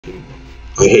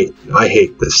I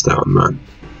hate this town, man.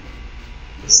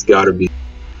 It's gotta be.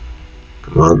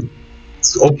 Come on.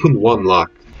 Let's open one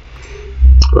lock.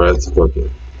 Alright, fuck it.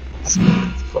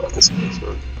 Fuck this place,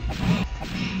 man.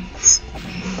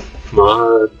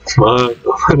 Come on,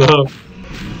 open up.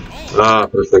 Ah,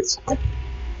 perfect.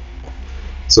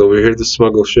 So we're here to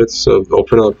smuggle shit, so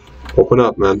open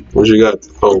up, man. What you got?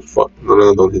 Oh, fuck.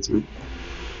 No, don't hit me.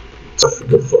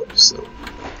 Go fuck yourself.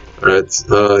 Alright,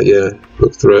 yeah,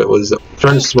 look through it. What is that? I'm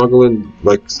trying to smuggle in,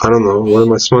 like, I don't know, what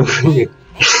am I smuggling in?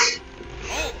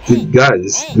 Dude,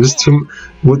 guys, there's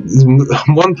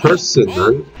one person,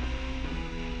 man.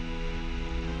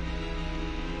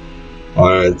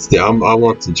 Alright, yeah, I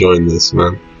want to join this,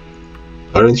 man.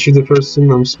 Aren't you the person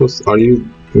I'm supposed to, are you?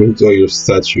 Oh, you're a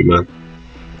statue, man.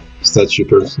 Statue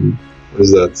person. What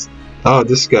is that? Oh,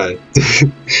 this guy.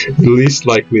 The least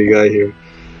likely guy here.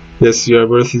 Yes, you are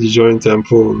worthy to join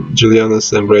Temple.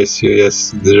 Julianus embrace you.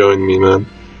 Yes, join me, man.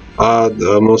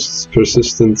 The most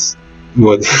persistent.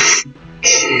 What?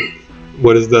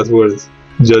 What is that word?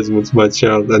 Judgment, my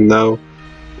child. And now,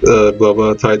 blah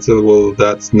blah title. Well,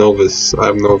 that's novice.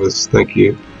 I'm novice. Thank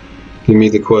you. Give me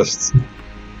the quest.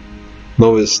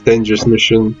 Novice, dangerous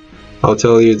mission. I'll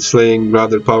tell you, it's slaying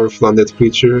rather powerful undead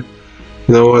creature.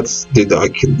 You know what?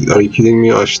 Are you kidding me?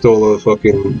 I stole a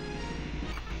fucking.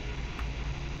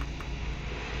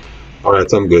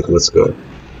 Alright, I'm good. Let's go.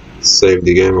 Save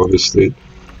the game, obviously.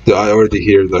 I already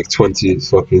hear like 20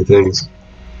 fucking things.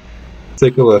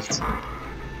 Take a left.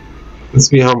 Let's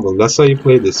be humble. That's how you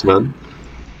play this, man.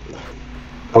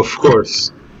 Of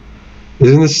course.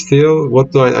 Isn't it steel?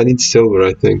 What do I need silver,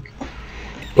 I think.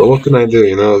 But what can I do,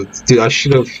 you know? Dude, I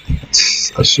should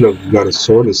have got a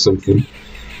sword or something.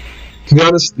 To be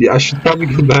honest, yeah, I should probably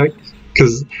go back,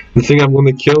 because the thing I'm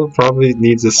gonna kill probably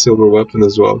needs a silver weapon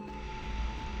as well.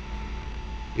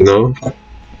 You know?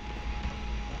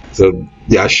 So,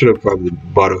 yeah, I should have probably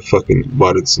bought it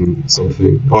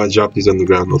something. Oh, I dropped these on the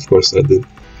ground, of course I did.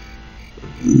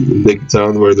 Big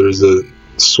town where there's a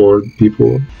sword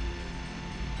people.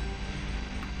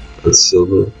 That's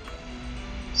silver.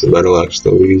 It's a battle axe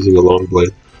though, we're using a long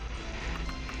blade.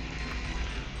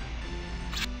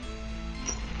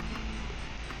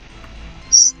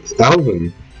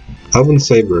 Elven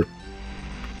saber.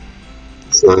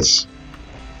 It's nice.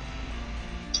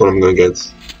 That's what I'm gonna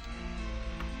get.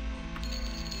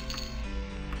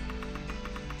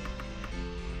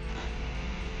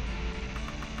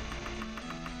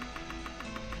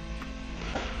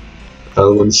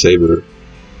 Elven saber.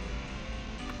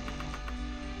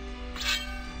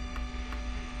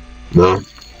 No.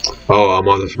 Oh, I'm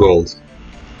out of gold.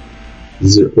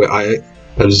 Wait, I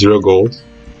have 0 gold?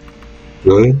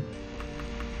 Really?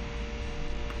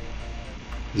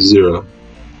 0.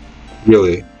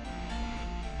 Really?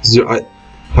 0.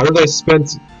 How did I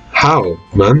spend? How,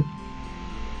 man?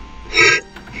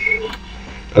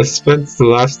 I spent the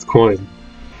last coin.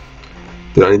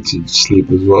 Did I need to sleep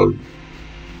as well?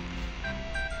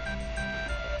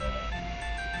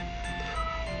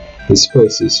 This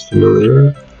place is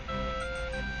familiar.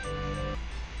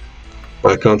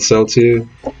 I can't sell to you.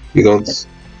 You don't.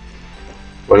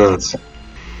 Why not?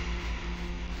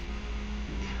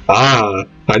 Ah,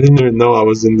 I didn't even know I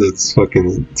was in this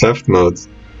fucking theft mode.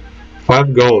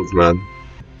 5 gold, man.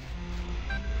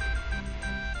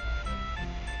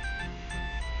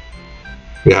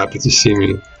 You're happy to see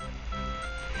me.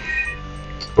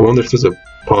 I wonder if there's a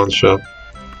pawn shop.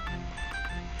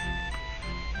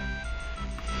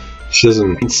 She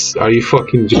doesn't. Are you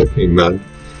fucking joking, man?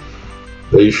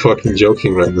 Are you fucking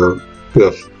joking right now? You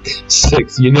have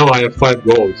 6. You know I have 5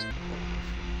 gold.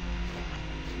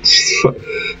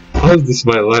 How is this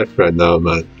my life right now,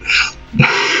 man?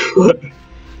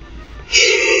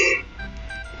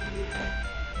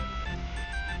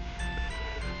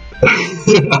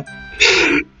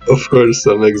 Of course,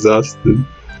 I'm exhausted.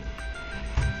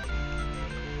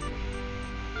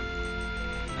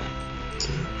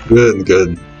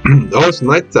 Good. Oh, it's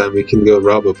nighttime. We can go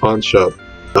rob a pawn shop.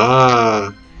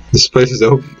 Ah, this place is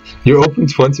open. You're open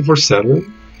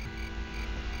 24/7?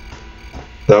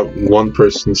 That one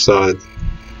person side.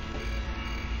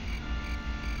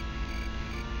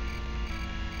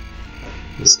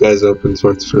 This guy's open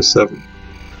 24/7.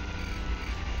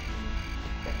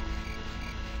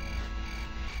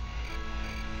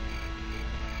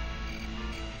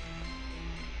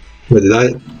 Wait, did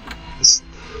I? This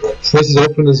place is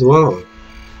open as well.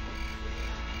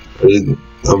 Are you?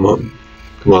 Come on.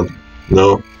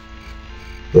 No.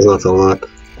 Does not unlock.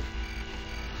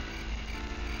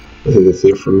 I think it's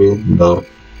here for me. No.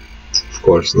 Of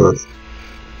course not.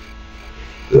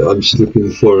 I'm just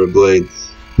looking for a blade,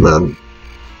 man.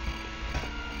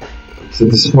 So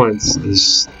at this point,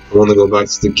 I want to go back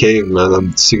to the cave, man.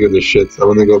 I'm sick of this shit. I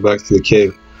want to go back to the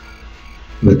cave.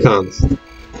 I can't.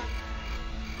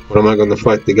 What am I going to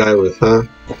fight the guy with, huh?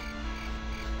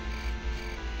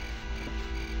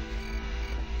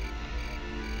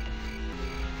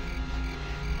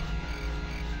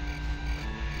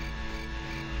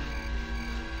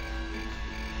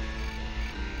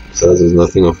 Says there's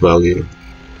nothing of value.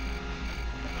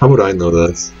 How would I know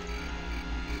that?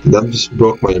 That just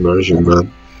broke my immersion,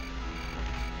 man.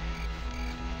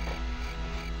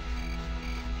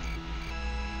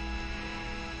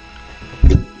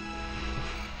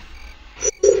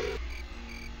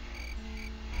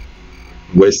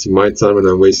 I'm wasting my time and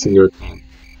I'm wasting your time.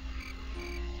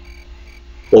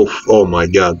 Oh my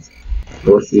god.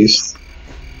 Northeast.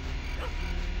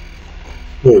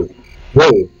 Whoa.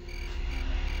 Whoa.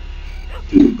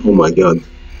 Dude, oh my god.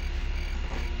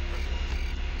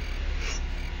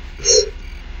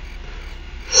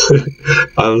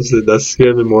 Honestly, that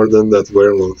scared me more than that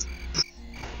werewolf.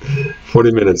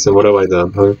 40 minutes, and what have I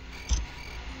done, huh?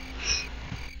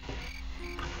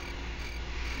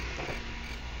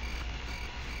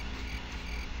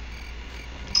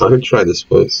 I can try this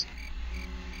place.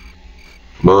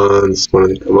 Come on,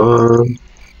 spawn, come on.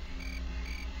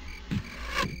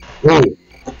 Whoa!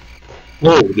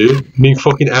 Whoa, dude. Being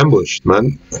fucking ambushed,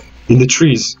 man. In the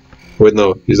trees. Wait,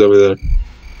 no, he's over there.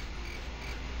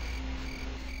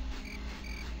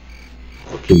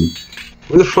 Fucking...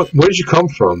 Where the fuck... Where did you come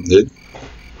from, dude?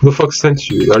 Who the fuck sent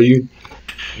you? Are you...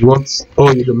 You want...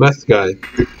 Oh, you're the meth guy.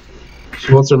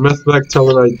 She wants her meth back, tell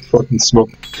her I fucking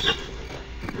smoke.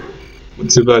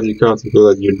 But too bad you can't feel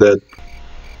that you're dead.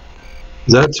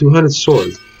 Is that a 200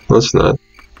 sword? No, it's not.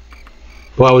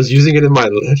 Well, I was using it in my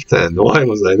left hand. Why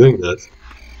was I doing that?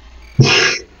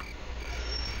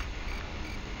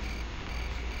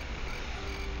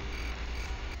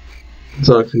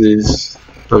 Talk to these.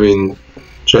 I mean,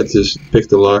 try to pick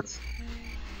the lock.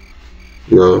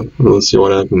 You know, let's see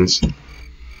what happens.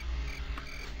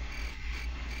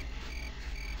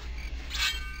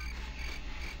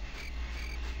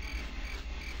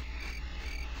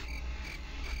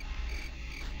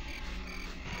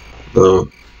 No.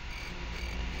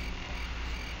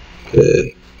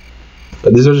 Okay.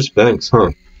 These are just banks,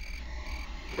 huh?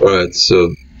 Alright,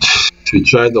 so we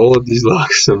tried all of these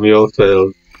locks and we all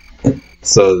failed.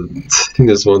 So I think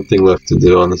there's one thing left to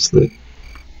do, honestly.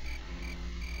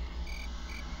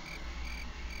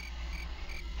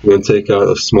 I'm gonna take out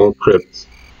a small crypt.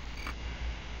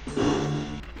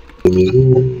 Come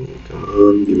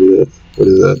on, give me that. What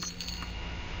is that?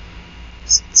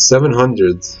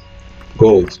 700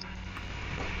 gold.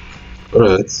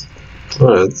 Alright.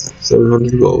 Alright,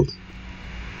 700 gold.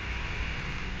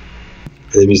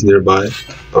 Enemies nearby.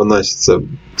 Oh nice,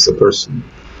 it's a person.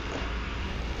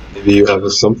 Maybe you have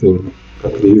something I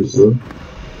can use, huh?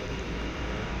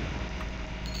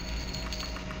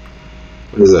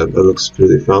 What is that? That looks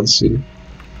pretty fancy.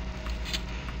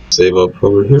 Save up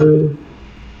over here.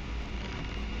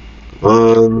 Come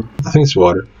on. I think it's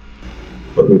water.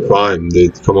 Fucking climb,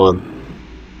 dude. Come on.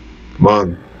 Come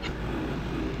on.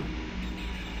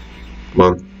 Come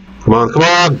on. Come on, come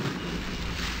on!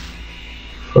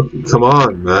 Fucking come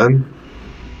on, man.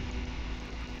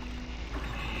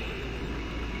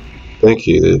 Thank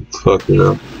you, dude. Fucking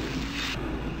hell.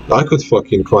 I could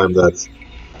fucking climb that.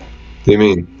 What do you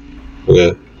mean?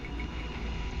 Okay.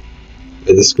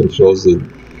 This controls it.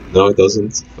 No, it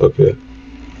doesn't? Okay.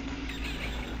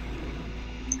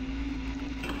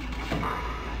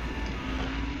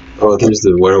 Oh, here's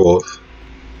the werewolf.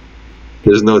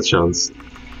 There's no chance.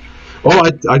 Oh,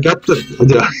 I got the...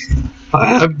 I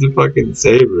have the fucking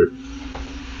saber.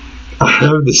 I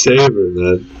have the saber,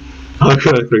 man. How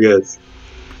could I forget?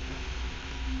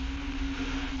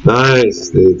 Nice,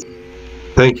 dude.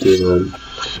 Thank you, man.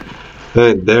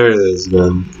 And there it is,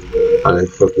 man. Alright,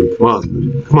 fucking come on,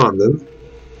 man. Come on, then.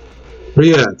 Where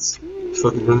you at?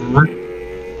 Fucking running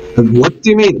away? And what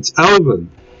do you mean? It's Alvin.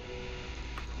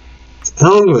 It's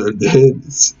Alvin, dude.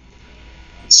 It's...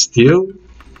 Steel?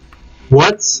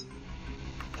 What?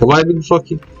 Have I been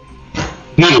fucking...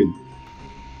 Dude!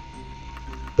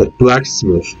 That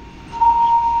blacksmith.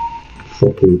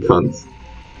 Fucking cunt.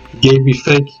 He gave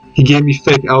me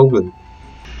fake Alvin.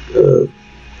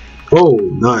 Oh,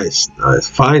 nice, nice.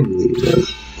 Finally, man.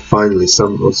 Finally, a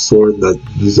sword that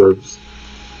deserves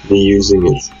me using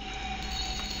it.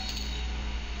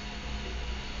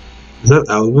 Is that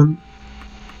Alvin?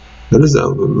 That is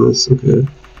Alvin, that's okay.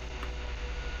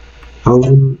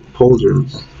 Alvin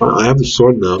Pauldrons. I have the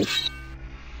sword now.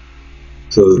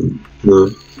 So, you know,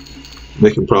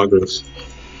 making progress.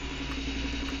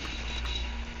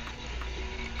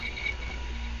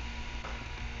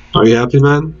 Are you happy,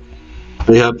 man?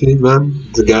 Are you happy, man?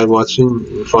 The guy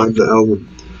watching, find the album.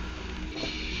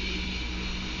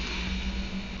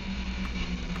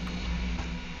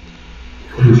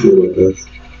 How do you feel about that?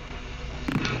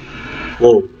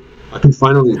 Whoa, I can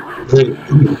finally. Hey,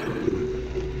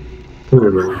 come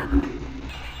here, man.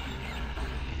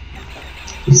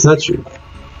 The statue.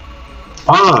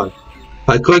 Ah!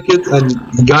 I click it and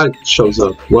the guy shows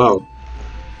up. Wow.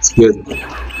 It's good.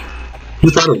 Who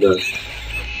thought of that?